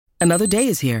Another day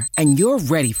is here, and you're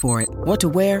ready for it. What to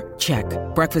wear? Check.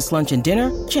 Breakfast, lunch, and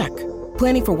dinner? Check.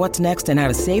 Planning for what's next and how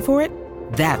to save for it?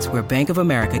 That's where Bank of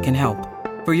America can help.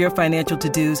 For your financial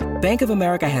to-dos, Bank of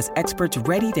America has experts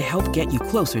ready to help get you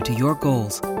closer to your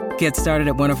goals. Get started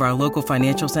at one of our local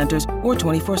financial centers or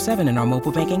 24/7 in our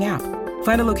mobile banking app.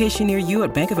 Find a location near you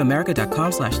at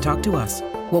bankofamerica.com/talktous.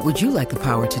 What would you like the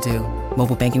power to do?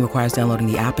 Mobile banking requires downloading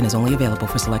the app and is only available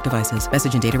for select devices.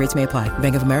 Message and data rates may apply.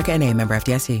 Bank of America N.A., member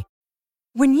FDIC.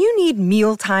 When you need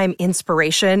mealtime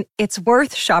inspiration, it's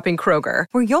worth shopping Kroger,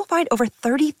 where you'll find over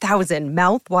 30,000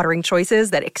 mouth-watering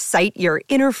choices that excite your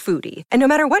inner foodie. And no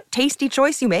matter what tasty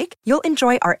choice you make, you'll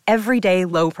enjoy our everyday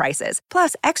low prices,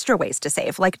 plus extra ways to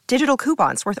save, like digital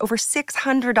coupons worth over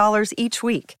 $600 each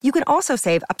week. You can also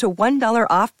save up to $1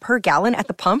 off per gallon at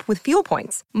the pump with fuel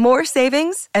points. More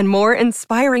savings and more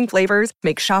inspiring flavors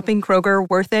make shopping Kroger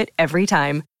worth it every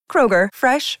time. Kroger,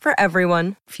 fresh for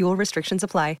everyone. Fuel restrictions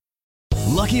apply.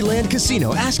 Lucky Land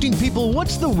Casino, asking people,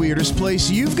 what's the weirdest place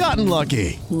you've gotten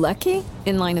lucky? Lucky?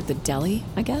 In line at the deli,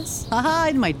 I guess? Aha,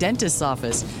 in my dentist's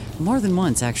office. More than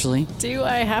once, actually. Do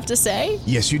I have to say?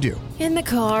 Yes, you do. In the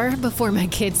car before my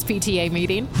kids' PTA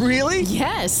meeting. Really?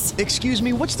 Yes. Excuse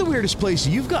me, what's the weirdest place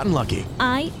you've gotten lucky?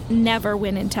 I never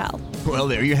win and tell. Well,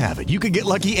 there you have it. You can get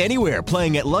lucky anywhere,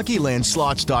 playing at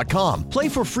LuckyLandSlots.com. Play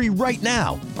for free right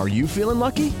now. Are you feeling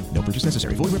lucky? No purchase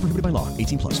necessary. Void where prohibited by law.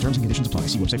 18+. Terms and conditions apply.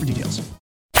 See website for details.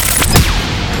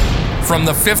 From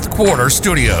the Fifth Quarter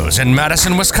Studios in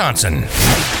Madison, Wisconsin,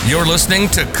 you're listening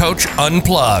to Coach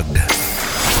Unplugged.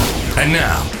 And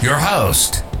now, your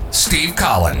host, Steve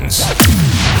Collins.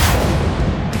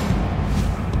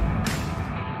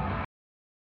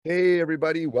 Hey,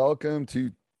 everybody. Welcome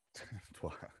to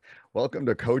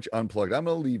Coach Unplugged. I'm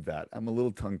going to leave that. I'm a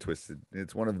little tongue twisted.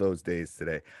 It's one of those days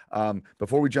today.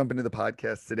 Before we jump into the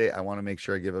podcast today, I want to make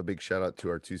sure I give a big shout out to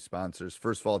our two sponsors.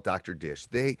 First of all, Dr. Dish.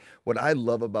 What I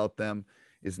love about them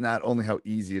is not only how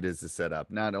easy it is to set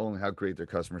up, not only how great their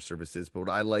customer service is, but what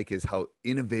I like is how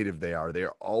innovative they are. They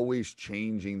are always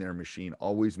changing their machine,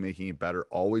 always making it better,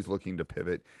 always looking to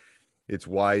pivot. It's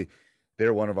why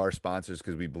they're one of our sponsors,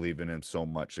 because we believe in them so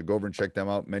much. So go over and check them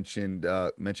out. Mention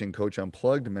Coach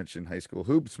Unplugged, mention High School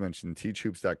Hoops, mention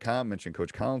teachhoops.com, mention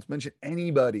Coach Collins, mention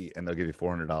anybody, and they'll give you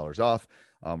 $400 off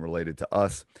related to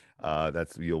us.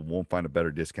 You won't find a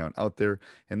better discount out there.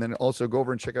 And then also go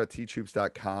over and check out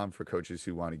teachhoops.com for coaches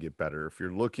who want to get better. If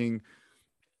you're looking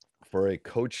for a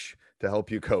coach to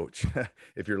help you coach,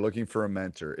 if you're looking for a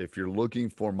mentor, if you're looking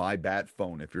for my bat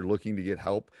phone, if you're looking to get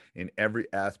help in every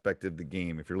aspect of the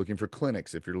game, if you're looking for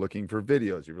clinics, if you're looking for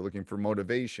videos, if you're looking for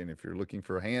motivation, if you're looking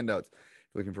for handouts,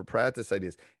 if you're looking for practice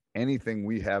ideas, anything,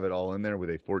 we have it all in there with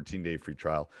a 14-day free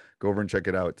trial. Go over and check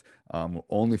it out.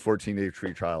 Only 14-day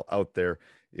free trial out there.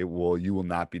 You will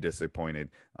not be disappointed.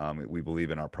 We believe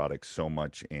in our product so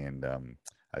much, and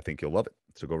I think you'll love it.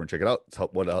 So go over and check it out. It's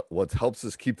what helps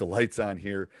us keep the lights on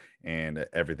here and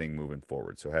everything moving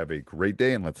forward. So have a great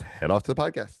day, and let's head off to the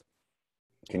podcast.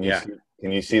 Can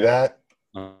you see that?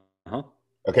 Uh-huh.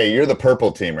 Okay, you're the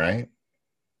purple team, right?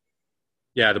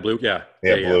 Yeah, the blue. Yeah,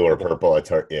 blue or purple. It's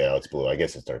blue. I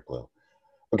guess it's dark blue.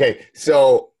 Okay,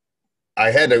 so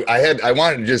I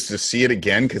wanted just to see it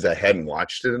again because I hadn't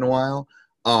watched it in a while.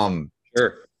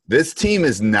 Sure. This team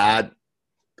is not.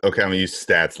 Okay, I'm gonna use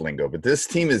stats lingo, but this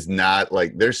team is not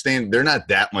like they're not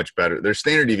that much better. Their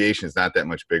standard deviation is not that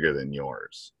much bigger than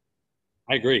yours.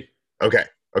 I agree. Okay.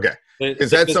 Because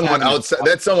that's someone outside.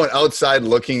 That's someone outside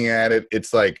looking at it.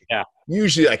 It's like, yeah.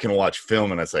 Usually I can watch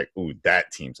film and it's like, ooh,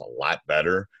 that team's a lot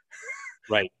better.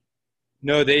 Right.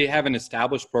 No, they have an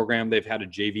established program. They've had a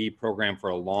JV program for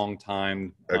a long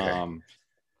time, okay.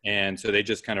 And so they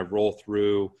just kind of roll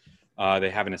through.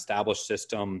 They have an established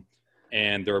system.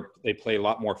 And they play a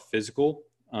lot more physical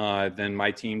than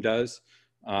my team does.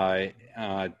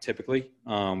 Typically,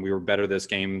 we were better this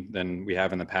game than we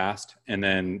have in the past. And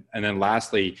then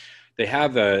lastly, they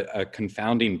have a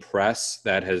confounding press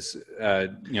that has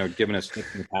given us in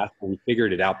the past. But we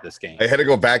figured it out this game. I had to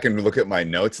go back and look at my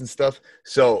notes and stuff.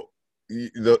 So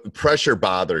the pressure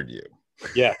bothered you.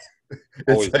 Yes.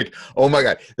 It's like, oh my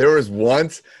God. There was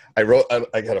once I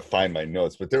got to find my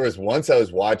notes, but there was once I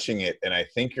was watching it and I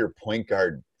think your point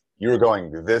guard, you were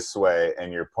going this way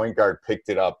and your point guard picked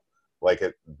it up like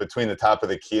between the top of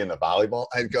the key and the volleyball.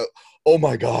 I'd go, oh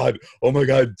my God, what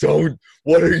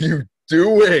are you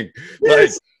doing?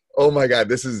 Yes. Like, oh my God,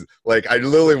 this is like, I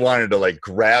literally wanted to like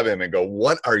grab him and go,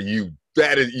 what are you?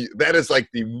 That is like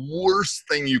the worst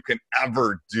thing you can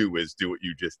ever do is do what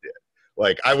you just did.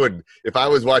 Like I would, if I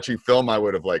was watching film, I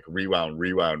would have like rewound.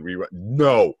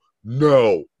 No.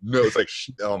 It's like,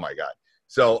 oh my God.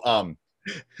 So,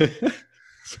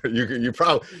 So you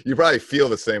probably feel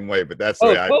the same way, but that's the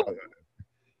way I feel.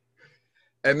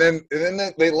 And then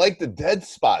they like the dead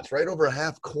spots right over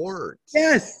half court.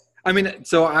 Yes. I mean,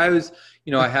 so I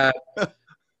had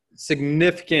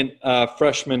significant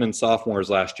freshmen and sophomores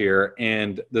last year,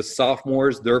 and the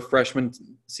sophomores, their freshman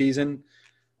season,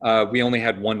 we only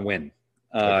had one win.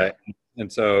 Okay.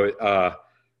 And so,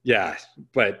 yeah,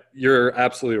 but you're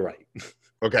absolutely right.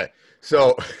 Okay.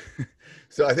 So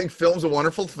I think film's a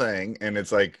wonderful thing. And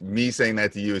it's like me saying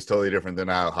that to you is totally different than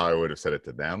how I would have said it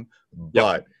to them.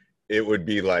 But it would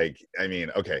be like, I mean,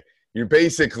 okay, you're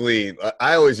basically,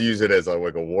 I always use it as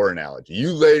like a war analogy.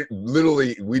 You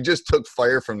literally, we just took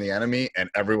fire from the enemy and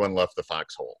everyone left the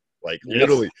foxhole. Like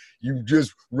literally, you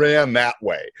just ran that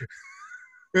way.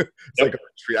 It's like a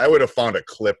retreat. I would have found a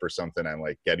clip or something on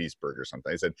like Gettysburg or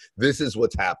something. I said, this is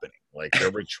what's happening. Like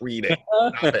they're retreating.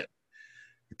 Stop it.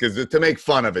 Because to make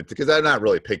fun of it, because I'm not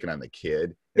really picking on the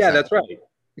kid. That's right.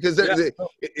 Because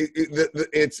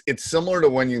it's similar to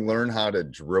when you learn how to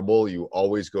dribble, you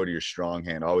always go to your strong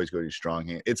hand,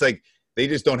 It's like they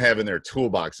just don't have in their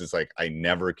toolbox. It's like, I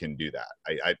never can do that.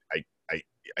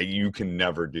 You can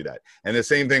never do that. And the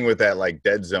same thing with that like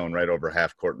dead zone right over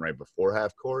half court and right before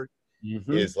half court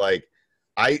is like,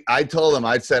 I told them,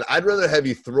 I'd rather have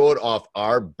you throw it off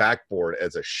our backboard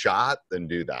as a shot than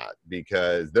do that,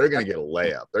 because they're going to get a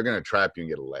layup. They're going to trap you and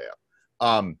get a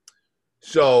layup.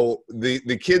 So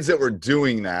the kids that were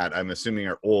doing that, I'm assuming,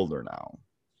 are older now.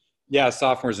 Yeah,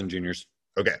 sophomores and juniors.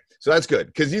 Okay, so that's good,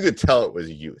 because you could tell it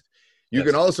was youth. You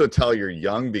can also tell you're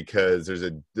young because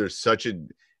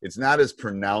it's not as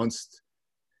pronounced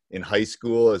in high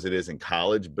school as it is in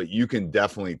college, but you can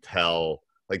definitely tell.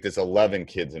 Like this 11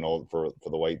 kids for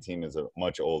the white team is a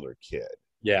much older kid.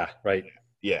 Yeah, right.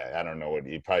 Yeah, I don't know what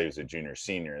he probably was a junior,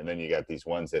 senior, and then you got these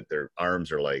ones that their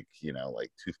arms are like like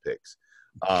toothpicks.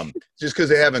 Just because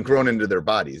they haven't grown into their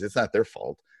bodies. It's not their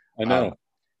fault. I know.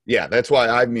 Yeah, that's why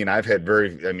I tend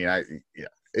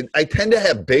to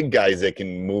have big guys that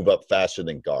can move up faster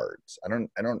than guards.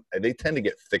 They tend to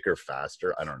get thicker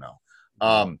faster. I don't know.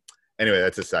 Anyway,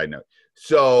 that's a side note.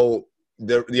 So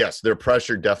their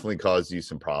pressure definitely caused you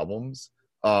some problems.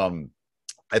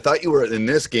 I thought you were, in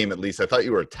this game at least, I thought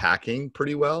you were attacking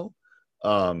pretty well.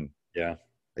 Yeah.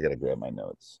 I got to grab my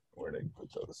notes. Where did I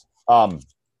put those?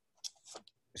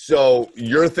 So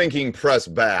you're thinking press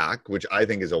back, which I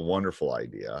think is a wonderful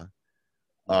idea.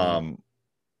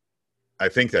 I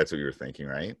think that's what you were thinking,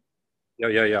 right?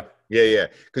 Yeah.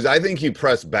 Because I think you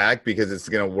press back because it's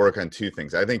going to work on two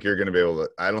things. I think you're going to be able to,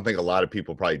 I don't think a lot of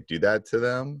people probably do that to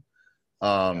them.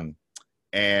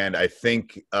 And I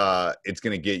think it's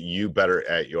going to get you better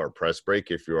at your press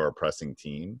break if you're a pressing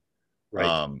team.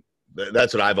 Right.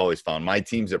 That's what I've always found. My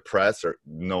teams that press,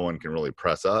 no one can really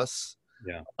press us.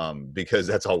 Yeah. Because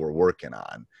that's all we're working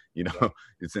on.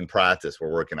 It's in practice.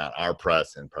 We're working on our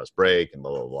press and press break and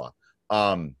blah, blah,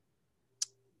 blah.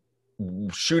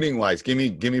 Shooting wise, give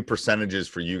me percentages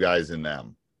for you guys and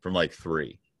them from like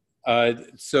 3.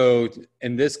 So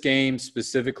in this game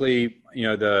specifically,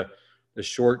 the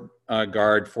short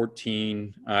guard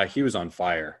 14, he was on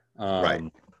fire.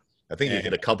 Right. I think he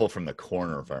hit a couple from the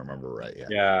corner, if I remember right. Yeah.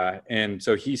 Yeah. And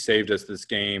so he saved us this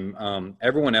game.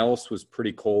 Everyone else was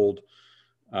pretty cold.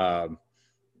 So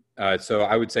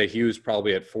I would say he was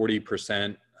probably at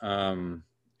 40%.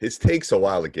 His takes a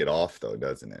while to get off, though,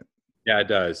 doesn't it? Yeah, it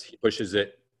does. He pushes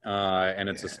it, and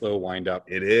it's a slow wind up.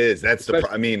 It is. That's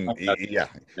yeah.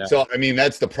 So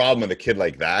that's the problem with a kid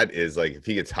like that is like if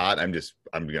he gets hot, I'm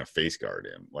gonna face guard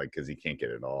him, like because he can't get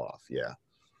it off. Yeah.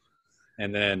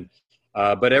 And then,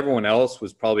 but everyone else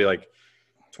was probably like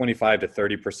 25 to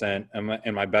 30%,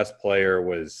 and my best player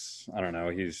was, I don't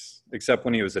know, except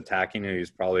when he was attacking, he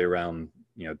was probably around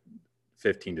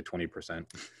 15 to 20%.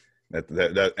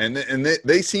 And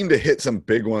they seem to hit some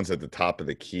big ones at the top of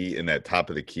the key, in that top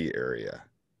of the key area.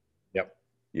 Yep.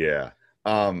 Yeah.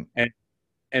 And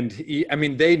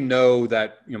they know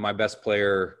that my best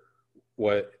player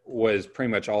was pretty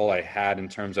much all I had in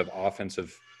terms of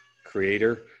offensive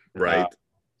creator. Right.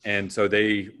 And so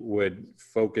they would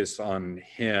focus on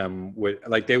him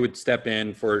they would step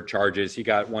in for charges. He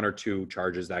got 1 or 2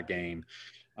 charges that game,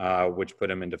 which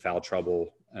put him into foul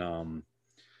trouble.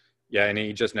 And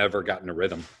he just never got in a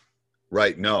rhythm.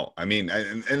 Right. No, and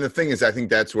the thing is, I think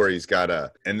that's where he's got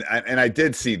and I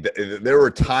did see there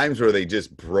were times where they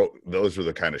just broke. Those were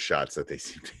the kind of shots that they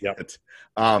seemed to hit.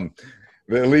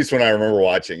 At least when I remember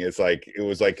watching, it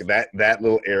was like that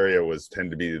little area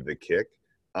tend to be the kick.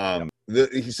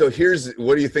 So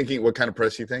what are you thinking? What kind of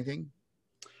press are you thinking?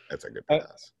 That's a good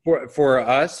pass. For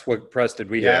us, what press did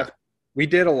we have? We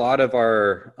did a lot of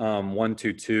our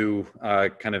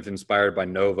 1-2-2 kind of inspired by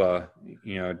Nova,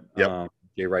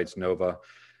 Jay Wright's Nova.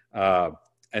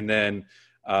 And then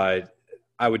I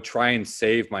would try and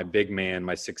save my big man,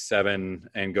 my 6'7",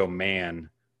 and go man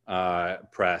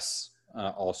press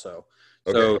also.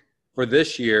 Okay. So for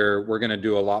this year, we're going to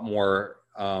do a lot more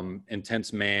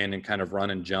intense man and kind of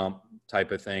run and jump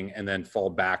type of thing, and then fall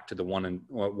back to the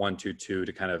 1-2-2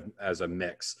 to kind of as a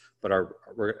mix. But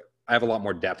I have a lot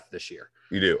more depth this year.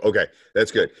 You do? Okay.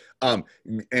 That's good.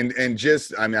 And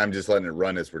just, I mean, I'm just letting it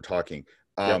run as we're talking.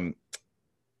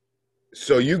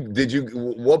 So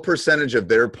what percentage of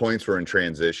their points were in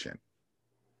transition?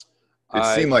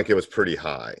 It seemed like it was pretty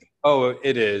high. Oh,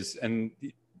 it is. And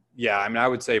yeah, I mean, I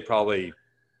would say probably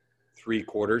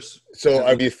 3/4. So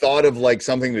have you thought of like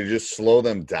something to just slow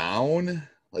them down?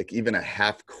 Like even a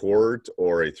half court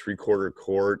or a 3/4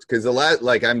 court? Because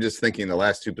I'm just thinking the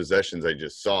last 2 possessions I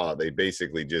just saw, they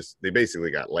basically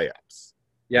got layups.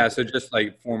 Yeah, so just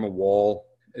like form a wall.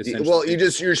 Well,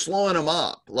 you're slowing them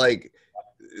up. Like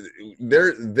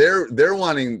they're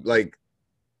wanting like,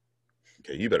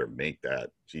 okay, you better make that.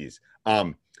 Jeez.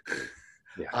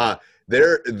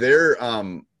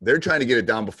 They're trying to get it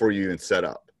down before you even set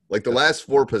up. Like the last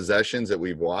 4 possessions that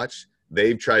we've watched,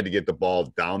 they've tried to get the ball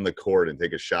down the court and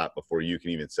take a shot before you can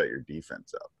even set your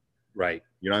defense up. Right.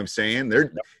 You know what I'm saying?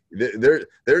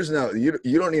 There's no, you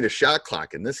don't need a shot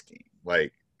clock in this game.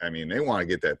 Like, I mean, they want to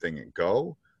get that thing and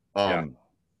go.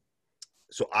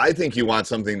 So I think you want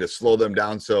something to slow them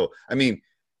down. So, I mean,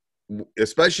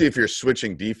 especially if you're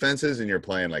switching defenses and you're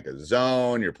playing like a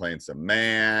zone, you're playing some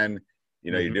man,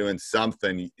 you're doing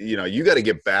something, you got to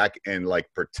get back and like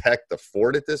protect the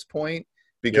fort at this point,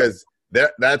 because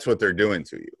that's what they're doing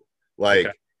to you. Like,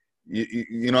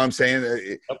 you know what I'm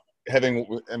saying?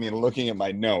 Looking at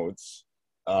my notes,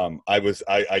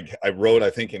 I wrote, I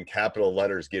think in capital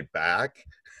letters, get back.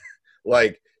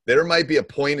 Like there might be a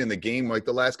point in the game, like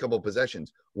the last couple of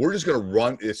possessions, we're just going to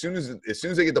run as soon as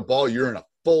they get the ball, you're in a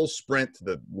full sprint to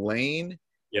the lane.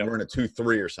 And we're in a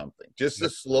 2-3 or something, just to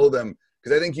slow them.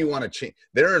 Because I think you want to change.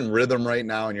 They're in rhythm right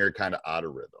now, and you're kind of out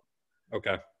of rhythm.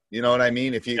 Okay. You know what I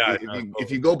mean? If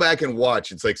you go back and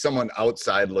watch, it's like someone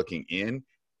outside looking in.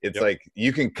 It's like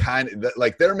you can kind of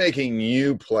like they're making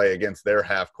you play against their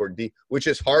half court D, which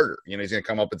is harder. He's going to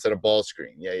come up and set a ball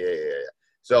screen. Yeah.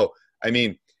 So I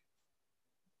mean,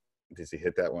 does he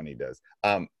hit that one? He does.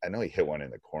 I know he hit one in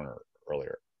the corner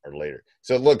earlier or later.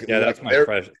 So look, that's my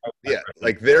impression.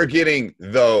 Like they're getting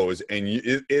those, and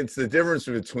it's the difference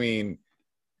between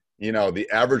the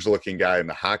average looking guy and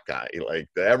the hot guy. Like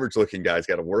the average looking guy's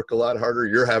got to work a lot harder.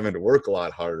 You're having to work a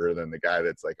lot harder than the guy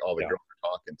that's like all the girls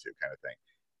are talking to kind of thing.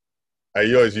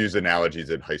 You always use analogies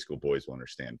that high school boys will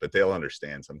understand, but they'll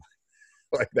understand something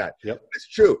like that. Yep. It's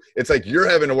true. It's like you're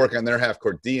having to work on their half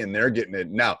court D and they're getting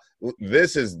it. Now,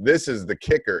 this is the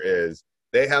kicker is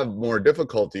they have more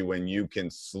difficulty when you can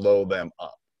slow them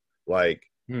up. Like,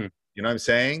 you know what I'm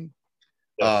saying?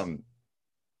 Yes.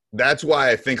 That's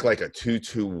why I think like a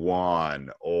 2-2-1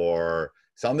 or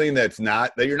something that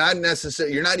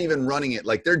you're not even running it.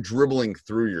 Like they're dribbling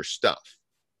through your stuff.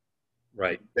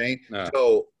 Right. Okay?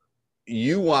 So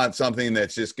you want something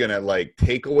that's just going to like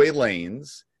take away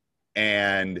lanes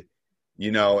and,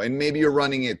 and maybe you're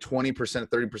running it 20%,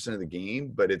 30% of the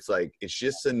game, but it's like, it's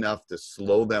just enough to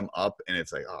slow them up. And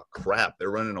it's like, oh crap,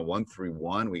 they're running a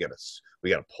 1-3-1. We got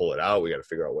to pull it out. We got to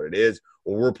figure out what it is.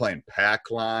 Or we're playing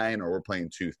pack line, or we're playing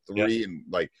 2-3, and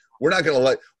like we're going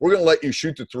to let you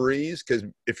shoot the threes because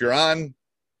if you're on,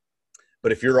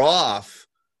 but if you're off,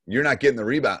 you're not getting the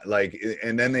rebound. Like,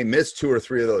 and then they miss 2 or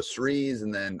 3 of those threes,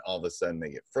 and then all of a sudden they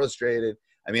get frustrated.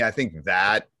 I mean, I think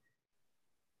that.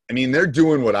 I mean, they're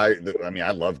doing what I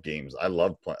love games. I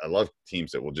love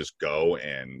teams that will just go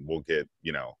and we'll get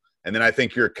And then I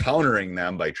think you're countering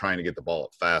them by trying to get the ball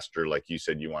up faster. Like you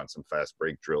said, you want some fast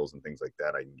break drills and things like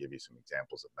that. I can give you some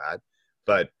examples of that.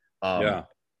 But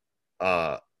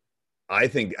I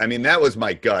think, that was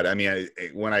my gut. I mean,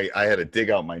 when I had to dig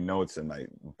out my notes and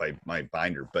my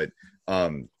binder, but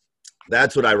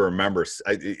that's what I remember.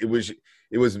 It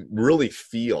was really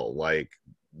feel like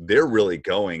they're really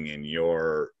going and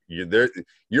you're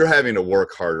having to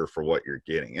work harder for what you're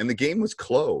getting. And the game was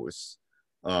close.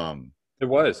 It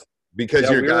was. Because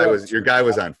your guy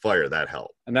was on fire. That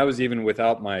helped. And that was even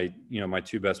without my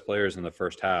 2 best players in the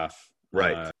first half.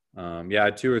 Right.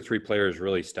 2 or 3 players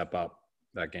really step up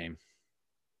that game.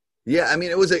 Yeah. I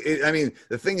mean,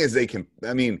 the thing is they can,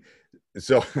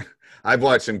 so I've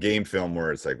watched some game film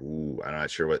where it's like, ooh, I'm not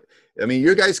sure what,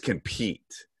 your guys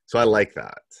compete. So I like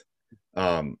that.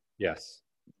 Yes.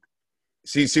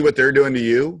 See what they're doing to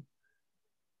you?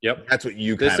 Yep. That's what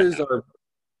you This is our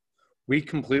We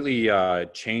completely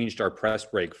changed our press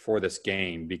break for this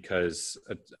game because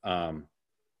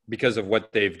of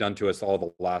what they've done to us all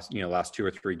the last 2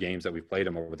 or 3 games that we've played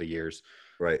them over the years.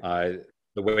 Right.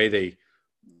 The way they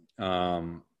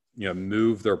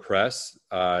move their press.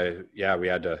 We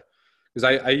had to, because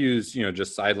I use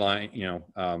just sideline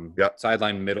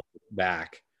sideline middle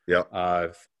back. Yeah.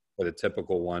 For the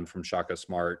typical one from Shaka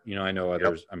Smart. I know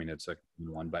others. Yep. I mean, it's a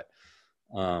one,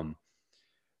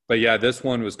 but yeah, this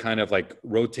one was kind of like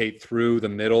rotate through the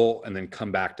middle and then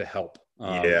come back to help.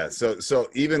 So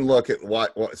even look at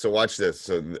so watch this.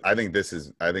 So I think this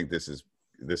is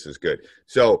good.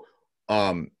 So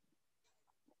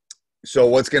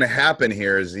what's going to happen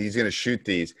here is he's going to shoot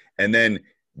these, and then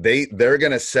they're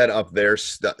going to set up their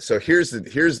stuff. So here's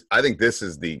I think this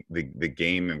is the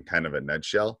game in kind of a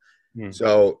nutshell.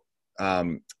 So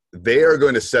they are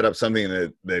going to set up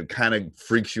something that kind of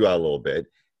freaks you out a little bit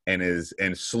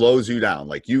and slows you down.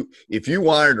 Like if you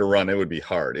wanted to run, it would be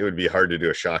hard. It would be hard to do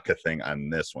a Shaka thing on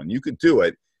this one. You could do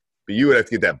it, but you would have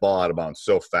to get that ball out of bounds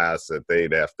so fast that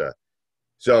they'd have to.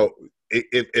 So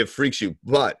it freaks you,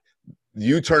 but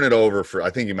you turn it over I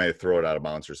think you might throw it out of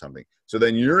bounds or something. So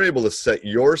then you're able to set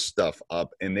your stuff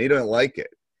up, and they don't like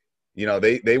it.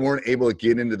 They weren't able to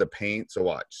get into the paint. So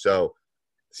watch. So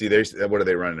see, what are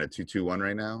they running, a 2-2-1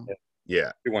 right now?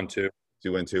 Yeah. 2-1-2.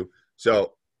 2-1-2.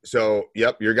 So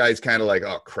yep, your guy's kind of like,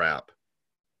 oh crap.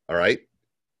 All right.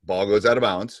 Ball goes out of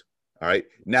bounds. All right.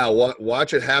 Now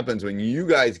watch what happens when you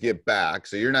guys get back.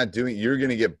 So you're going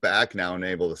to get back now and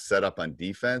able to set up on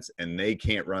defense, and they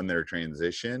can't run their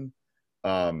transition.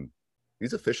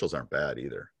 These officials aren't bad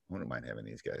either. I wouldn't mind having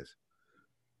these guys.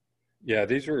 Yeah,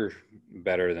 these were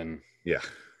better than. Yeah.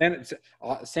 And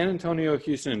San Antonio,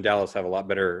 Houston, and Dallas have a lot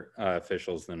better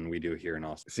officials than we do here in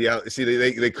Austin. See,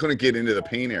 they couldn't get into the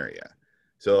paint area.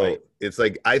 So right. It's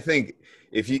like, I think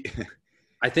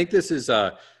I think this is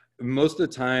most of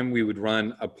the time we would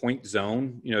run a point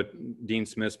zone, Dean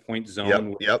Smith's point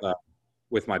zone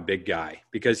with my big guy,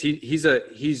 because he's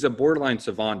a borderline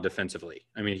savant defensively.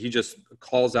 I mean, he just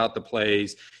calls out the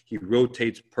plays. He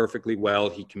rotates perfectly well.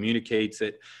 He communicates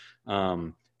it.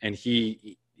 And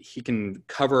he can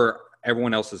cover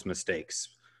everyone else's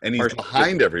mistakes. And he's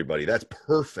behind everybody. That's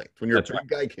perfect. When your big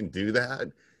guy can do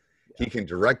that, he can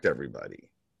direct everybody.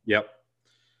 Yep.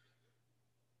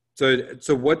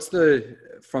 So what's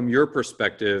from your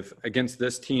perspective against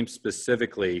this team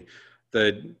specifically,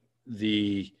 the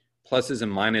pluses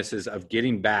and minuses of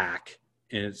getting back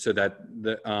and so that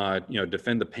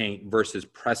defend the paint versus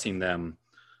pressing them?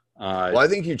 Well, I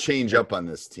think you change up on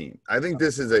this team. I think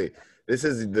this is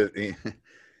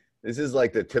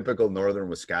like the typical Northern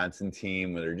Wisconsin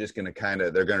team where they're just going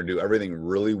to they're going to do everything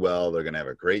really well. They're going to have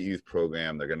a great youth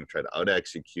program. They're going to try to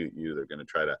out-execute you. They're going to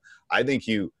try to – I think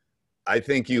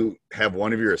you have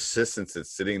one of your assistants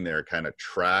that's sitting there kind of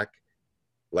track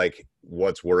like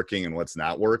what's working and what's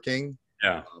not working.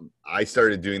 Yeah. I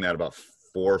started doing that about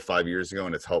 4 or 5 years ago,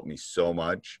 and it's helped me so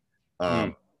much.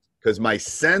 Because my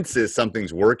sense is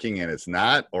something's working and it's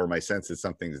not, or my sense is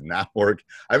something's not working.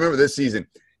 I remember this season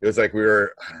 – it was like we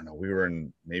were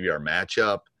in maybe our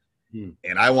matchup,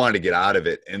 and I wanted to get out of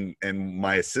it. And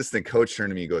my assistant coach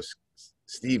turned to me and goes,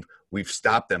 Steve, we've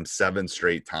stopped them 7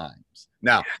 straight times.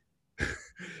 Now,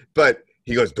 but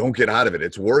he goes, don't get out of it.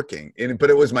 It's working.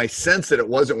 But it was my sense that it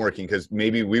wasn't working because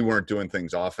maybe we weren't doing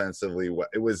things offensively.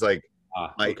 It was like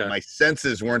my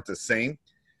senses weren't the same.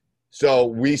 So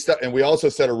we also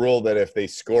set a rule that if they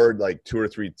scored like 2 or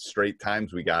 3 straight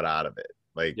times, we got out of it.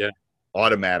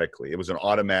 Automatically. It was an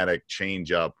automatic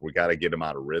change up. We got to get them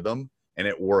out of rhythm, and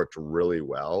it worked really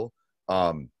well.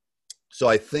 So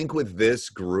I think with this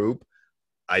group,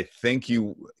 I think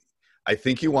you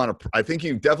definitely want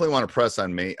to press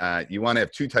on me. You want to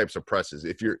have 2 types of presses.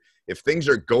 If things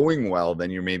are going well,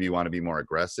 then you maybe want to be more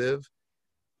aggressive,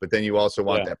 but then you also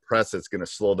want that press that's going to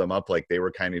slow them up like they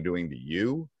were kind of doing to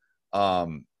you.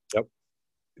 Yep.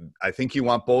 I think you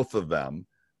want both of them.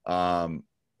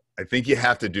 I think you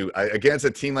have to do against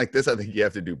a team like this. I think you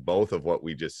have to do both of what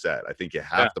we just said. I think you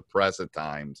have to press at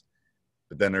times,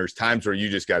 but then there's times where you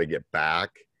just got to get back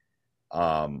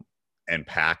and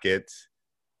pack it,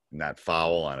 not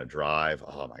foul on a drive.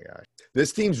 Oh my gosh,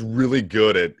 this team's really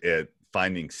good at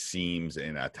finding seams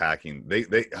and attacking.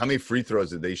 They how many free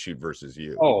throws did they shoot versus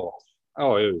you? It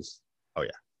was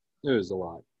it was a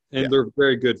lot, and they're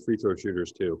very good free throw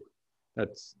shooters too.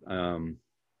 That's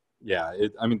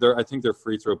I think their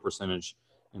free throw percentage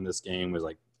in this game was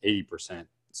like 80%.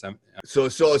 So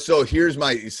here's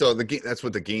the game. That's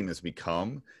what the game has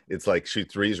become. It's like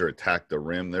shoot threes or attack the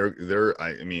rim.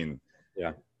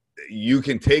 you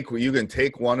can take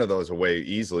one of those away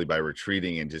easily by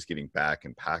retreating and just getting back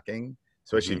and packing,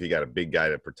 especially if you got a big guy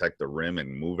to protect the rim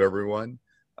and move everyone.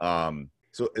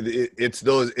 So it's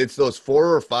those 4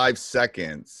 or 5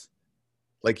 seconds,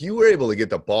 like you were able to get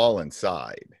the ball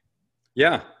inside.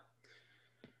 Yeah.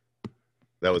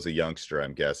 That was a youngster,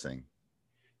 I'm guessing.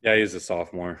 Yeah, he's a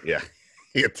sophomore. Yeah.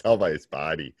 You can tell by his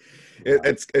body.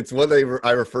 It's what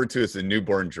I refer to as the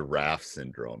newborn giraffe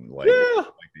syndrome. Like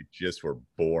they just were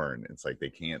born. It's like they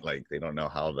don't know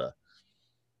how to.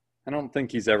 I don't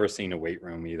think he's ever seen a weight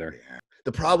room either. Yeah.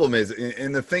 The problem is,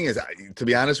 and the thing is, to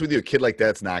be honest with you, a kid like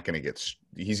that's not going to get.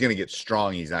 He's going to get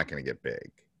strong. He's not going to get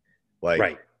big. Like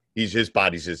right. His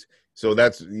body's just. So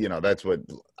that's what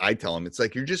I tell him. It's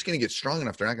like you're just going to get strong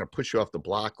enough. They're not going to push you off the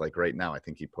block like right now. I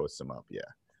think he posts them up. Yeah.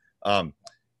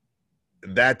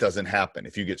 That doesn't happen.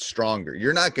 If you get stronger,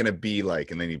 you're not going to be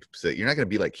like, and then you say you're not going to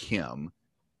be like him,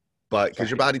 but because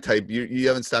your body type, you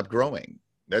haven't stopped growing.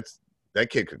 That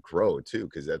kid could grow too,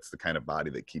 because that's the kind of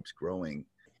body that keeps growing.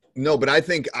 No, but I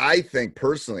think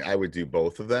personally, I would do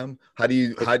both of them. How do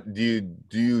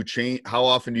you change? How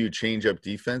often do you change up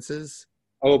defenses?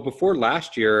 Oh, before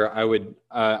last year, I would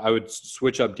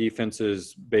switch up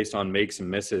defenses based on makes and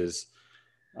misses.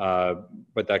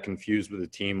 But that confused with the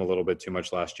team a little bit too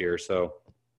much last year. So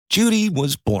Judy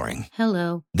was boring.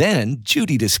 Hello. Then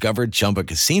Judy discovered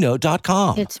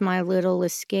ChumbaCasino.com. It's my little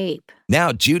escape.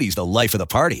 Now Judy's the life of the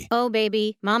party. Oh,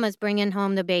 baby, mama's bringing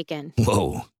home the bacon.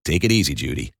 Whoa, take it easy,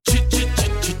 Judy.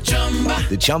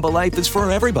 The Chumba life is for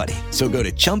everybody. So go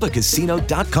to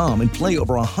ChumbaCasino.com and play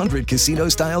over 100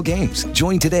 casino-style games.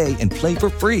 Join today and play for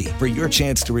free for your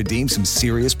chance to redeem some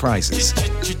serious prizes.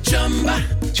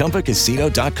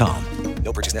 ChumbaCasino.com.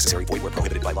 No purchase necessary. Void where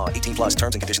prohibited by law. 18 plus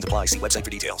terms and conditions apply. See website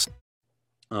for details.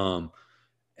 And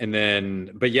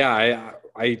then, but yeah,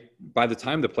 I by the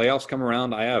time the playoffs come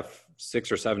around, I have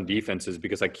 6 or 7 defenses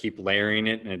because I keep layering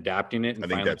it and adapting it. And I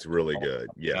think that's really good.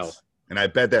 Yes. And I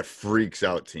bet that freaks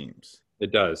out teams.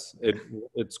 It does.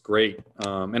 It's great.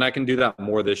 And I can do that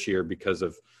more this year because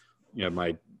of,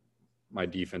 my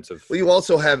defensive. Well, you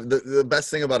also have the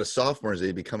best thing about a sophomore is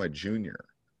they become a junior.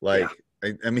 Like,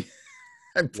 yeah. I mean,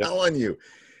 I'm telling you,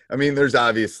 I mean, there's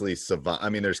obviously savant. I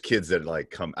mean, there's kids that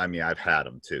come. I mean, I've had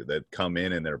them too that come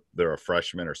in and they're a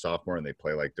freshman or sophomore and they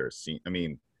play like they're a senior. I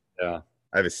mean, yeah.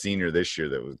 I have a senior this year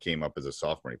that came up as a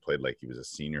sophomore. He played like he was a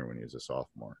senior when he was a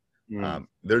sophomore.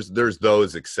 There's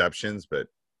those exceptions, but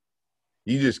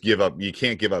you just give up. You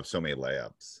can't give up so many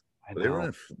layups.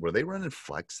 Were they running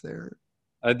flex there?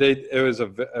 It was a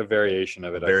variation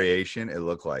of it. Variation. It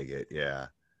looked like it. Yeah.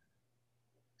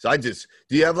 So do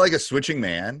you have like a switching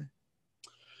man?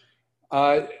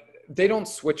 They don't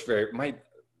switch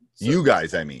you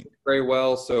guys, I mean, very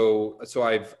well. So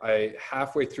I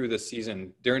halfway through the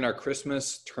season during our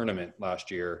Christmas tournament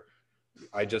last year,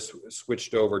 I just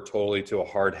switched over totally to a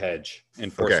hard hedge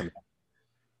and forced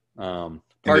them.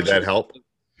 Did that help?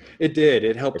 It did.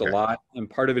 It helped a lot. And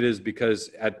part of it is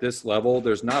because at this level,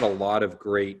 there's not a lot of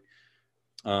great,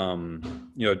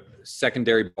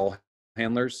 secondary ball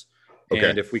handlers. Okay.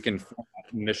 And if we can form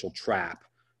that initial trap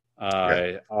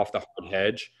off the hard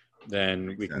hedge,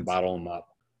 then we can bottle them up.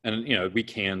 And,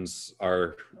 weekends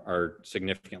are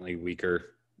significantly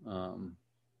weaker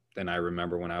than I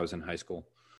remember when I was in high school.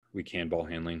 Weekend ball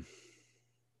handling.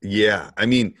 Yeah. I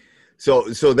mean, so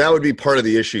that would be part of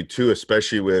the issue too,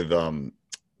 especially with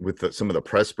some of the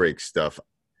press break stuff.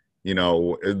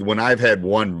 When I've had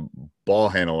one ball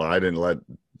handler, I didn't let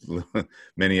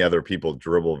many other people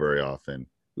dribble very often.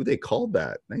 Ooh, they called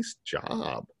that. Nice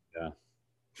job.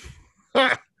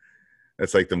 Yeah.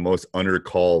 That's like the most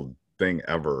undercalled thing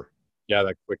ever. Yeah,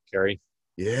 that quick carry.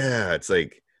 Yeah, it's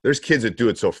like there's kids that do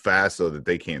it so fast so that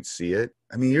they can't see it.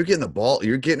 I mean, you're getting the ball,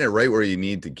 you're getting it right where you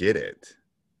need to get it.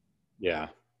 Yeah.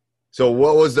 So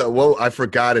what was that? Well, I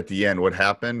forgot at the end. What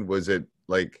happened? Was it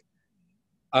like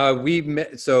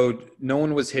so no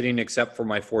one was hitting except for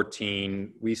my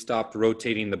 14. We stopped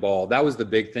rotating the ball. That was the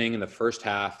big thing in the first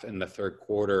half and the third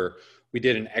quarter. We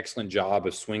did an excellent job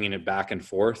of swinging it back and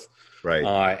forth. Right.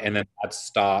 And then that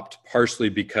stopped partially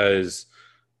because,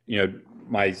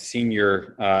 my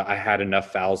senior, I had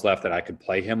enough fouls left that I could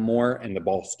play him more and the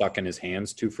ball stuck in his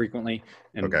hands too frequently.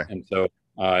 And so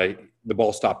the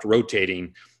ball stopped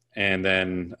rotating. And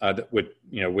then,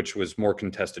 which was more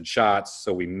contested shots.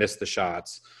 So we missed the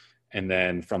shots. And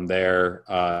then from there,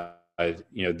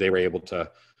 they were able to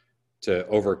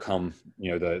overcome,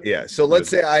 Yeah. So let's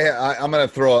say I'm going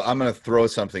to throw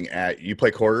something at you.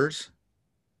 Play quarters.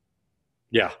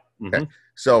 Yeah. Mm-hmm. Okay.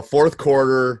 So fourth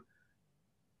quarter,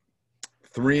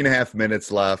 3.5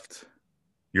 minutes left.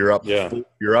 You're up. Yeah.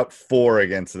 You're up 4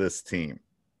 against this team.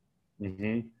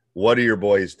 Mm-hmm. what do your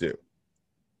boys do?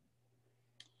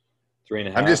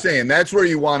 3.5. I'm just saying that's where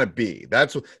you want to be.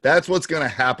 That's what's going to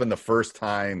happen the first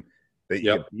time that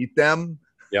you beat them.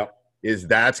 Yep. Is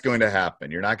that's going to happen.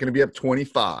 You're not going to be up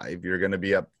 25. You're going to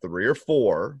be up 3 or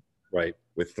 4. Right.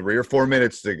 With 3 or 4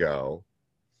 minutes to go.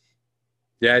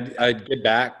 Yeah, I'd get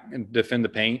back and defend the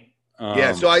paint.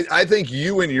 So I think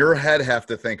you in your head have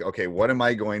to think, okay, what am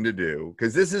I going to do?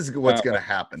 Because this is what's going to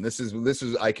happen. This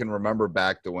is I can remember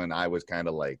back to when I was kind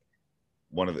of like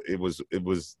it was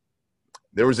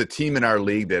there was a team in our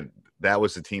league that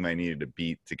was the team I needed to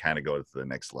beat to kind of go to the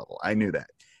next level. I knew that.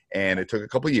 And it took a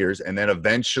couple years. And then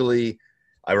eventually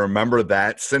I remember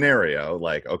that scenario,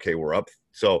 like, okay, we're up.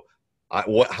 So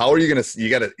how are you going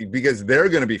to, because they're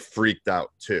going to be freaked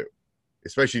out too,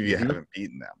 especially if you haven't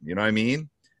beaten them. You know what I mean?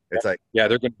 It's like, yeah,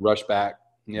 they're going to rush back.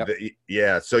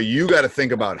 Yeah. So you got to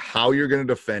think about how you're going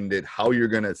to defend it, how you're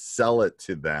going to sell it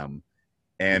to them,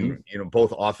 and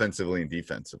both offensively and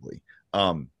defensively.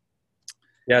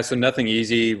 Yeah. So nothing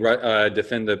easy.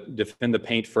 Defend the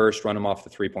paint first. Run them off the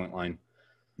 3-point line.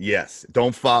 Yes.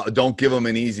 Don't give them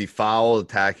an easy foul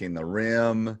attacking the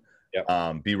rim.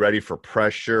 Yep. Be ready for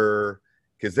pressure,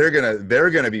 because they're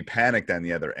gonna be panicked on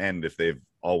the other end if they've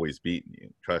always beaten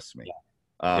you. Trust me.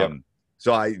 Yeah.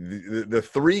 So the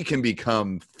 3 can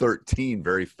become 13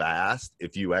 very fast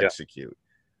if you execute,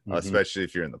 especially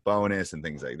if you're in the bonus and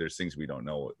things like. There's things we don't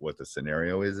know what the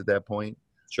scenario is at that point.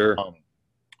 Sure.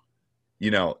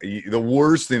 The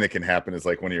worst thing that can happen is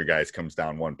like one of your guys comes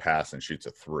down one pass and shoots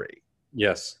a 3.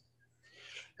 Yes.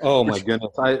 Oh my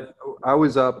goodness. I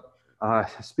was up.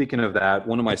 Speaking of that,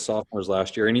 one of my sophomores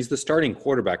last year, and he's the starting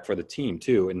quarterback for the team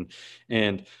too.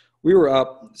 And we were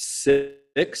up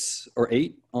 6 or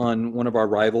 8 on one of our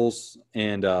rivals,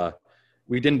 and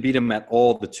we didn't beat him at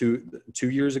all the two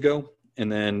years ago.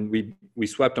 And then we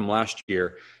swept him last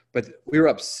year, but we were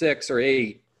up 6 or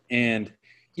 8, and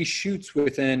he shoots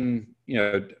within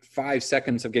 5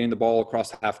 seconds of getting the ball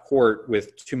across half court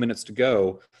with 2 minutes to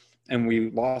go, and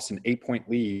we lost an 8-point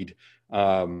lead.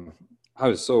 I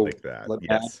was so like that.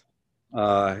 Yes.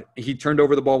 He turned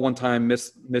over the ball one time,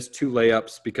 missed 2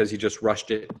 layups because he just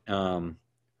rushed it.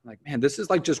 Like, man, this is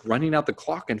like just running out the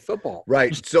clock in football.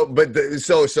 Right. So, but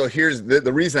so here's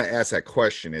the reason I asked that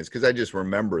question is because I just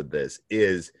remembered this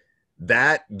is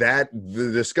that the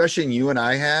discussion you and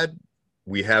I had,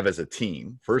 we have as a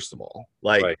team, first of all,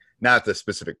 like not the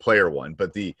specific player one,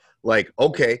 but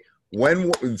okay,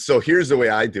 so here's the way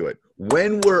I do it.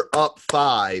 When we're up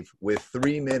 5 with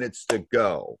 3 minutes to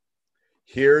go,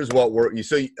 here's what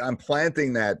I'm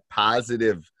planting that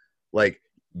positive, and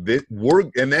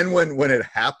then when it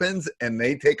happens and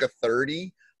they take a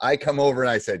 30, I come over and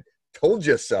I said, told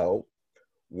you so.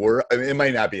 It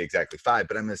might not be exactly 5,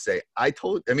 but I'm going to say,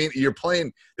 you're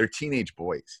playing, they're teenage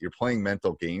boys. You're playing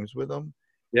mental games with them.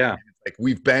 Yeah. Like,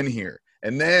 we've been here.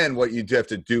 And then what you have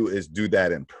to do is do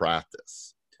that in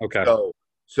practice. Okay.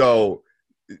 So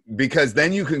because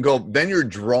then you can go, then you're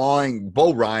drawing.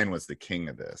 Bo Ryan was the king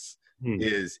of this.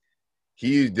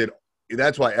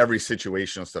 That's why every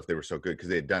situational stuff, they were so good because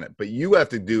they had done it. But you have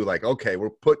to do okay, we're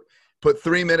put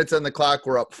 3 minutes on the clock,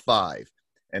 we're up 5.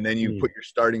 And then you put your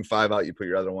starting 5 out, you put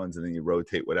your other ones, and then you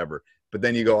rotate whatever. But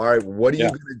then you go, all right, what are you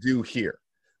going to do here?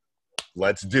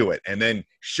 Let's do it. And then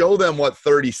show them what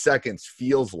 30 seconds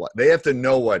feels like. They have to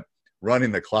know what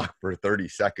running the clock for 30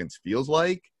 seconds feels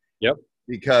like. Yep.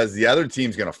 Because the other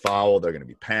team's going to foul. They're going to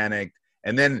be panicked.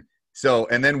 And then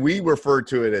we refer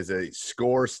to it as a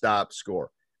score, stop, score.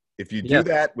 If you do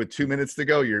that with 2 minutes to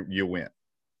go, you win.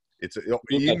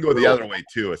 You can go the other way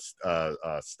too.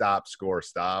 A stop, score,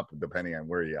 stop, depending on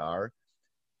where you are.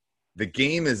 The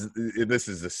game is, this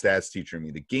is the stats teacher in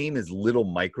me. The game is little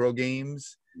micro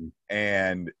games.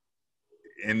 And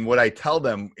what I tell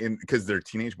them, because they're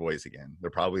teenage boys again, they're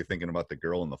probably thinking about the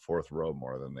girl in the 4th row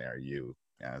more than they are you.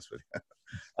 To be honest with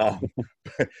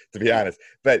you. To be honest.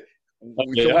 But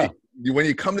when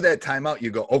you come to that timeout,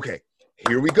 you go, okay,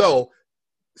 here we go.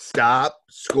 Stop,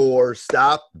 score,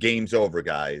 stop, game's over,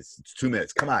 guys. It's 2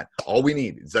 minutes. Come on. All we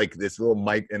need is like this little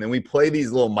mic. And then we play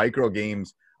these little micro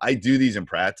games. I do these in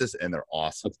practice, and they're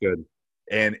awesome. That's good.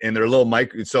 And they're little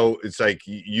micro. So it's like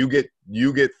you get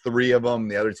 3 of them.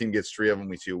 The other team gets 3 of them.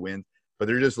 We see a win. But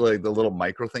they're just like the little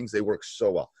micro things. They work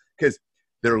so well because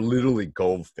they're literally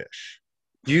goldfish.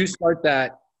 Do you start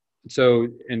that? So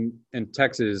in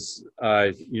Texas,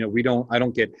 I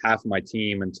don't get half of my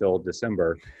team until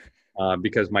December.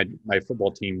 Because my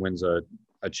football team wins a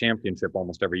championship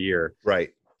almost every year. Right.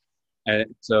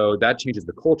 And so that changes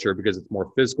the culture because it's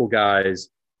more physical guys.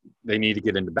 They need to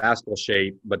get into basketball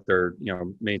shape, but they're,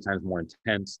 many times more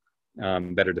intense,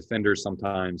 better defenders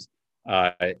sometimes.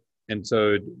 And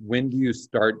so when do you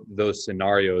start those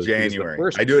scenarios?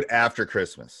 January. I do it after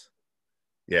Christmas.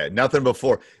 Yeah, nothing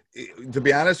before. To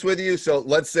be honest with you, so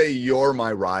let's say you're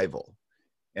my rival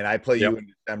and I play you in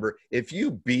December. If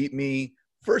you beat me,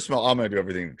 first of all, I'm going to do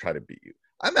everything to try to beat you.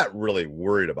 I'm not really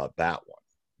worried about that one.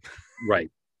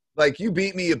 Right. Like you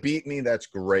beat me, that's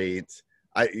great.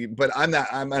 But I'm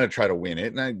going to try to win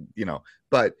it. And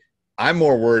but I'm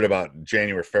more worried about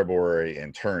January, February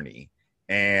and tourney.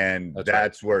 And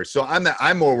that's where, so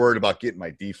I'm more worried about getting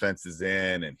my defenses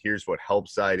in, and here's what help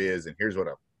side is, and here's what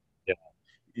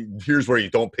here's where you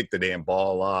don't pick the damn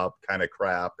ball up kind of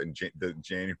crap in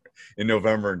January, in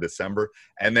November and December.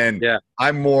 And then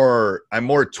I'm more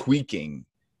tweaking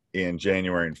in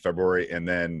January and February. And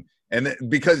then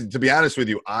because to be honest with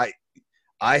you, I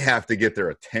have to get their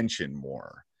attention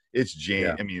more. It's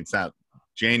I mean, it's not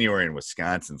January in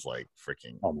Wisconsin's like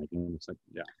freaking. Oh my goodness.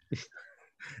 Yeah.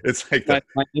 It's like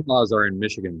my in-laws are in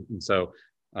Michigan. And so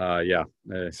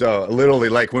so literally,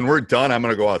 like when we're done, I'm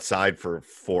gonna go outside for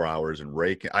 4 hours and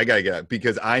rake. I gotta get,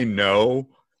 because I know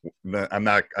I'm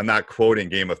not quoting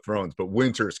Game of Thrones, but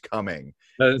winter's coming.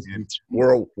 And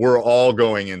we're all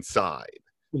going inside.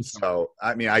 So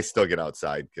I mean, I still get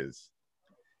outside because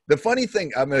the funny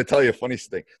thing, I'm gonna tell you a funny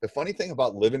thing. The funny thing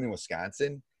about living in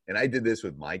Wisconsin, and I did this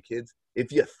with my kids,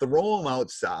 if you throw them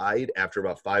outside after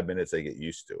about 5 minutes, they get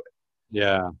used to it.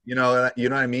 Yeah. You know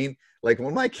what I mean? Like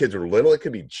when my kids were little, it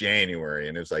could be January,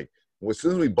 and it was like, well, as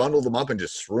soon as we bundled them up and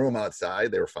just threw them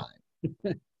outside, they were fine.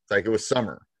 It's like it was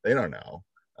summer. They don't know.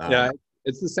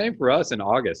 It's the same for us in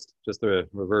August, just the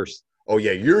reverse. Oh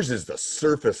yeah, yours is the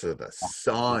surface of the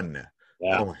sun.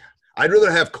 Yeah. Oh my God. I'd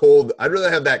rather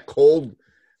have that cold.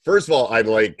 First of all, I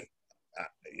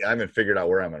haven't figured out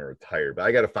where I'm going to retire, but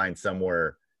I got to find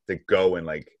somewhere to go and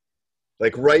like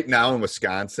right now in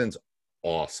Wisconsin's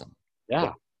awesome.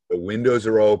 Yeah. The windows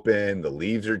are open. The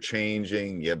leaves are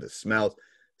changing. You have the smells.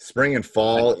 Spring and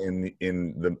fall in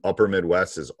the upper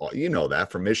Midwest is, you know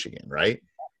that from Michigan, right?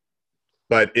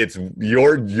 But it's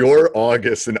your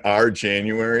August and our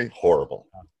January, horrible.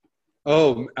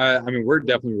 Oh, I mean, we're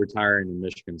definitely retiring in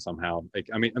Michigan somehow. Like,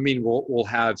 I mean, we'll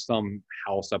have some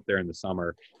house up there in the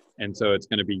summer, and so it's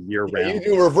going to be year round. You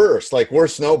do reverse, like we're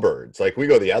snowbirds. Like we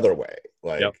go the other way.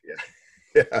 Like. Yep.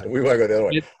 Yeah, we want to go the other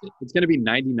way. It's going to be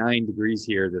 99 degrees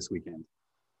here this weekend.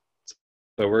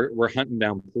 So we're hunting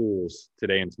down pools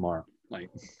today and tomorrow. Like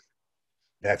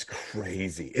that's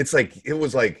crazy. It's like it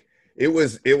was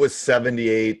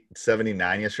 78,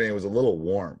 79 yesterday. It was a little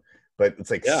warm, but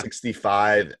it's like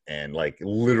 65 and like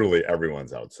literally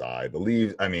everyone's outside. The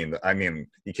leaves, I mean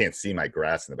you can't see my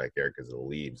grass in the backyard because of the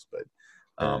leaves, but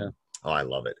I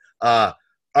love it. All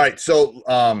right, so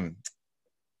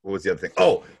what was the other thing?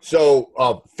 Oh,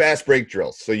 so fast break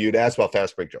drills. So you'd ask about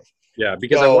fast break drills. Yeah,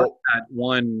 because I watched that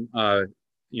one,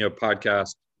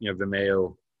 podcast,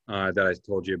 Vimeo that I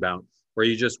told you about, where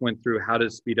you just went through how to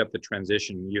speed up the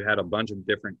transition. You had a bunch of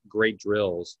different great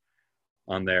drills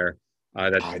on there.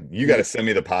 You got to send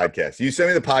me the podcast. You send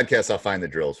me the podcast, I'll find the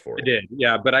drills for you. I did,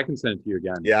 yeah, but I can send it to you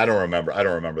again. Yeah, I don't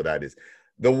remember that is.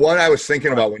 The one I was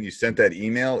thinking about when you sent that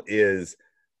email is,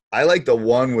 I like the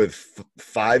one with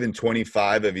 5 and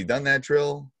 25. Have you done that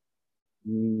drill?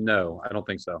 No, I don't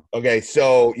think so. Okay,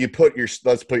 so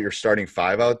let's put your starting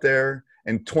 5 out there,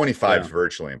 and 25 is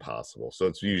virtually impossible. So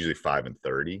it's usually 5 and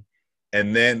 30.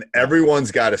 And then everyone's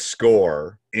got a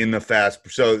score in the fast.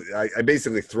 So I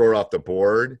basically throw it off the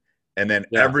board, and then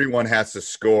everyone has to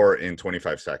score in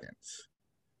 25 seconds.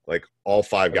 Like all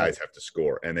 5 guys have to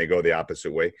score, and they go the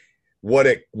opposite way. What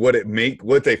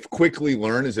they quickly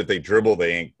learn is if they dribble,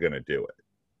 they ain't gonna do it.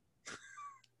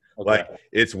 Okay. Like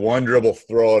it's one dribble,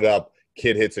 throw it up,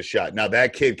 kid hits a shot. Now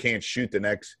that kid can't shoot the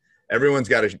next. Everyone's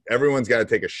got to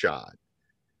take a shot.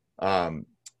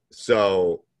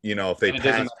 So if they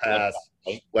pass,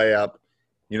 lay up,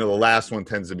 the last one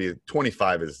tends to be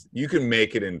 25. Is you can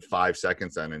make it in 5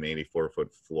 seconds on an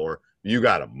 84-foot floor. You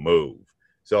got to move.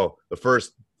 So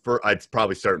I'd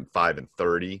probably start in 5 and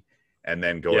 30, and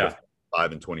then go to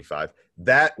 5 and 25.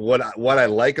 That what I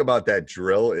like about that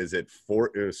drill is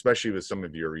especially with some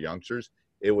of your youngsters,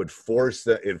 it forces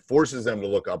them to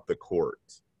look up the court.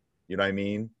 You know what I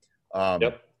mean?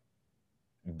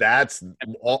 That's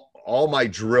all my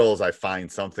drills. I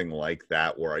find something like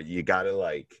that where you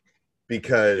gotta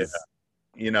because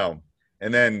and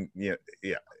then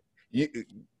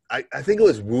I think it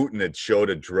was Wooten that showed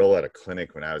a drill at a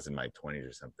clinic when I was in my 20s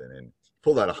or something, and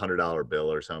pulled out $100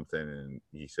 bill or something, and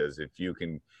he says, if you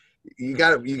can, you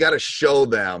gotta show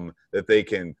them that they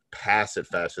can pass it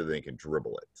faster than they can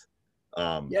dribble it.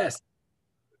 Yes.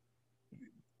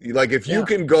 Like if you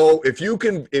can go, if you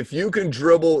can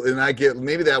dribble, and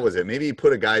maybe that was it. Maybe you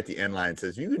put a guy at the end line and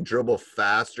says, you can dribble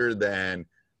faster than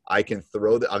I can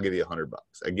throw I'll give you $100.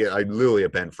 I literally a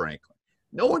Ben Franklin.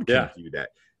 No one can do that.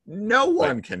 No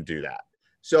one can do that.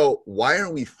 So why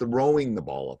aren't we throwing the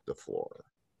ball up the floor?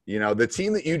 The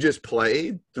team that you just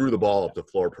played threw the ball up the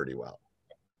floor pretty well.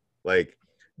 Like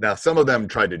now some of them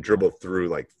tried to dribble through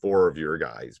like 4 of your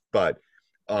guys, but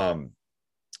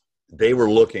they were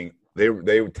looking.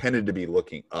 They tended to be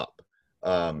looking up.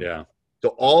 So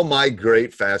all my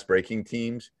great fast breaking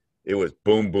teams, it was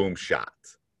boom, boom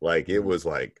shots. Like it was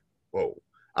like, whoa.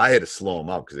 I had to slow them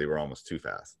up because they were almost too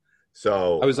fast.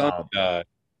 So I was on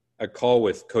a call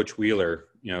with Coach Wheeler,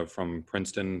 from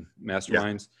Princeton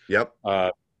Masterminds. Yep.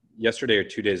 Yesterday or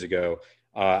 2 days ago,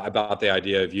 about the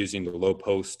idea of using the low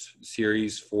post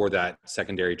series for that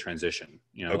secondary transition.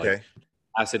 Okay.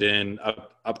 Pass it in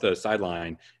up the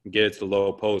sideline and get it to the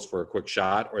low post for a quick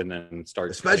shot, and then start.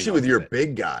 Especially with your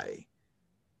big guy.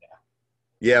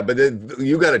 Yeah, but then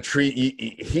you got to treat.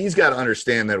 He's got to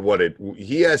understand that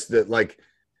he has to like.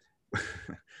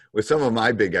 With some of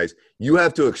my big guys, you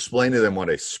have to explain to them what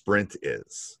a sprint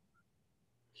is.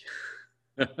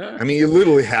 I mean, you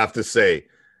literally have to say,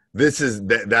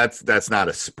 that's not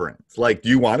a sprint. Like, do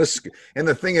you want to? And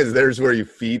the thing is, there's where you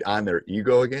feed on their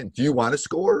ego again. Do you want to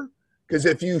score? Because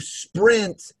if you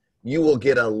sprint, you will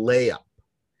get a layup.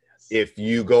 If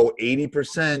you go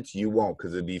 80%, you won't,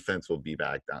 because the defense will be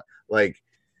back down. Like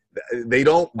they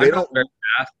don't. Very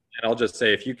fast, and I'll just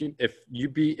say,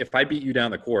 if I beat you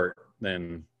down the court,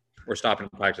 then we're stopping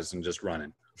practice and just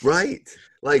running. Right.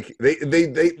 Like they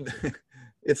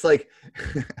it's like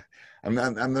I'm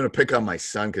going to pick on my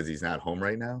son because he's not home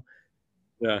right now.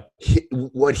 Yeah.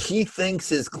 What he thinks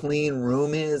his clean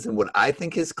room is and what I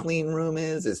think his clean room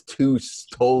is two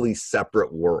totally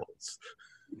separate worlds.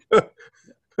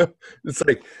 It's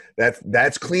like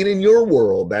that's clean in your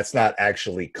world. That's not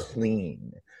actually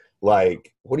clean.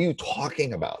 Like, what are you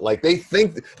talking about? Like, they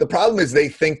think the problem is they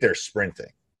think they're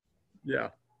sprinting. Yeah.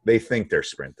 They think they're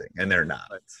sprinting and they're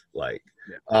not. Like,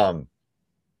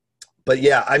 but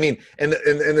yeah, I mean, and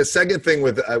the second thing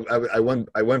with I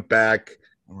went back.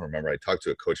 I don't remember. I talked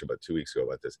to a coach about 2 weeks ago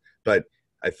about this, but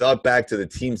I thought back to the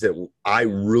teams that I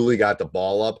really got the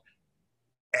ball up.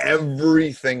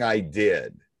 Everything I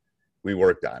did, we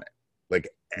worked on it. Like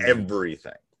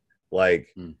everything.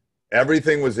 Like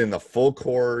everything was in the full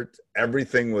court.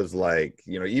 Everything was like,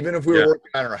 even if we were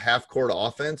working on our half court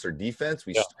offense or defense,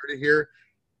 we started here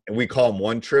and we call them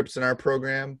one trips in our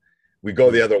program. We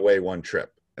go the other way one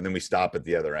trip and then we stop at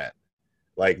the other end.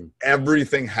 Like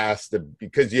everything has to,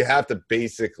 because you have to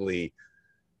basically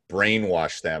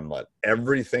brainwash them, let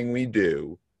everything we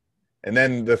do. And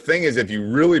then the thing is, if you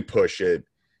really push it,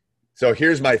 so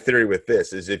here's my theory with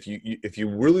this is if you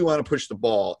really want to push the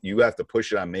ball, you have to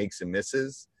push it on makes and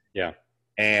misses. Yeah.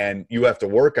 And you have to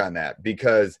work on that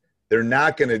because they're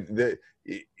not going to,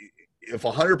 if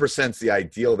 100% is the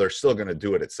ideal, they're still going to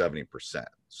do it at 70%.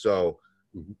 So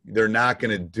they're not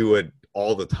going to do it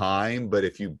all the time, but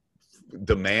if you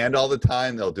demand all the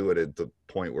time, they'll do it at the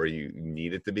point where you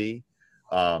need it to be.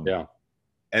 And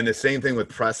the same thing with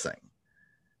pressing.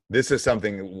 This is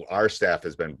something our staff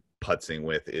has been putzing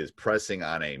with, is pressing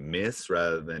on a miss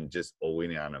rather than just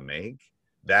waiting on a make.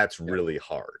 That's really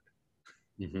hard.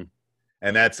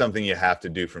 And that's something you have to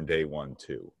do from day one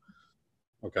too.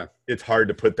 Okay. It's hard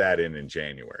to put that in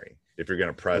January if you're going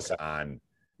to press on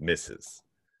misses.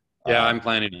 Yeah, I'm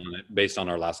planning on it based on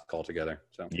our last call together.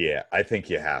 So yeah, I think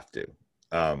you have to.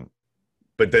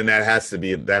 But then that has to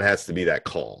be that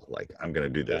call. Like, I'm going to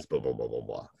do this, blah, blah, blah, blah,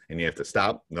 blah. And you have to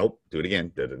stop. Nope. Do it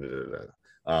again. Da, da, da, da,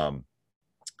 da.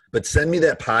 But send me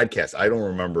that podcast. I don't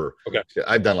remember. Okay.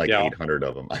 I've done like 800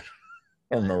 of them. I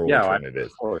don't remember which one it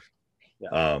is.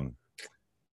 Yeah.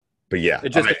 But yeah. It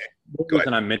just, the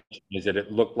reason I mentioned is that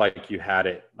it looked like you had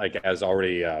it like as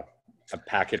already a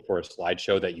packet for a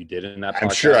slideshow that you did in that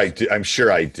podcast. I'm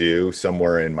sure I do.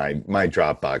 Somewhere in my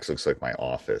Dropbox looks like my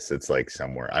office. It's like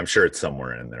somewhere. I'm sure it's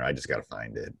somewhere in there. I just got to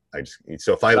find it.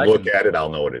 So if I look at it, I'll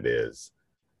know what it is.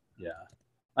 Yeah.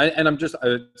 I'm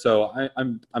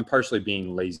partially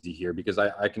being lazy here because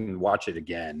I can watch it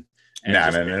again. No.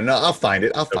 I'll find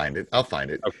it.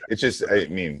 Okay. It's just, I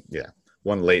mean, yeah.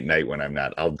 One late night when I'm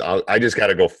not, I just got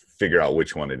to go figure out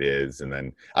which one it is. And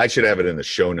then I should have it in the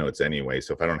show notes anyway.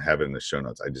 So if I don't have it in the show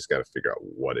notes, I just got to figure out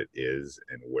what it is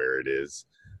and where it is.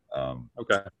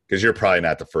 Okay. Cause you're probably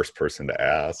not the first person to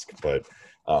ask, but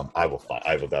I will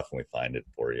definitely find it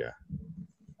for you.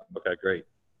 Okay, great.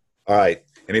 All right.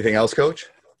 Anything else, Coach?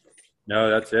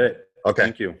 No, that's it. Okay.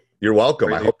 Thank you. You're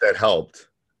welcome. I hope that helped.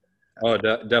 Oh, it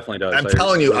definitely does. I'm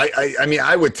telling you, I mean,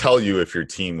 I would tell you if your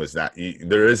team was not,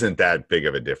 there isn't that big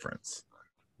of a difference.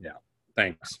 Yeah.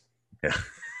 Thanks. Yeah.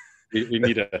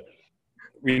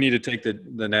 we need to take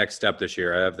the next step this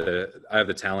year. I have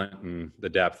the talent and the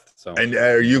depth. So. And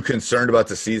are you concerned about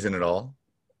the season at all?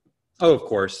 Oh, of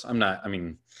course. I'm not. I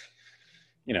mean,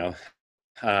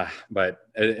 but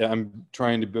I'm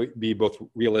trying to be both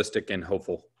realistic and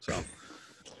hopeful. So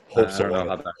hope's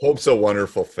a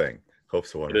wonderful thing.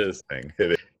 Hope's a wonderful thing.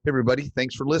 It is. Hey everybody,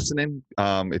 thanks for listening.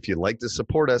 If you'd like to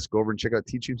support us, go over and check out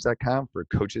teachhoops.com for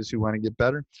coaches who want to get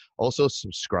better. Also,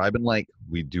 subscribe and like.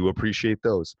 We do appreciate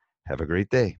those. Have a great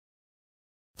day.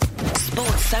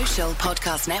 Sports Social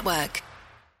Podcast Network.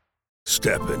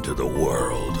 Step into the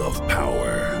world of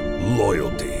power,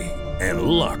 loyalty, and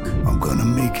luck. I'm going to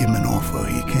make him an offer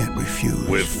he can't refuse.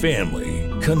 With family,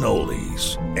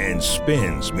 cannolis, and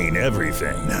spins mean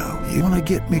everything. Now, you want to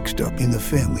get mixed up in the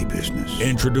family business.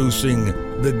 Introducing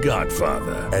The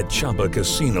Godfather at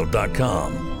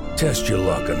ChumbaCasino.com. Test your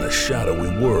luck in the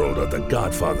shadowy world of The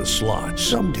Godfather slot.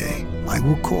 Someday, I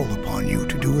will call upon you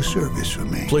to do a service for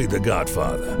me. Play The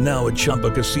Godfather, now at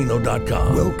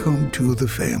ChumbaCasino.com. Welcome to the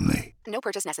family. No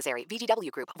purchase necessary. VGW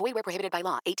Group. Void where prohibited by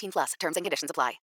law. 18+. Terms and conditions apply.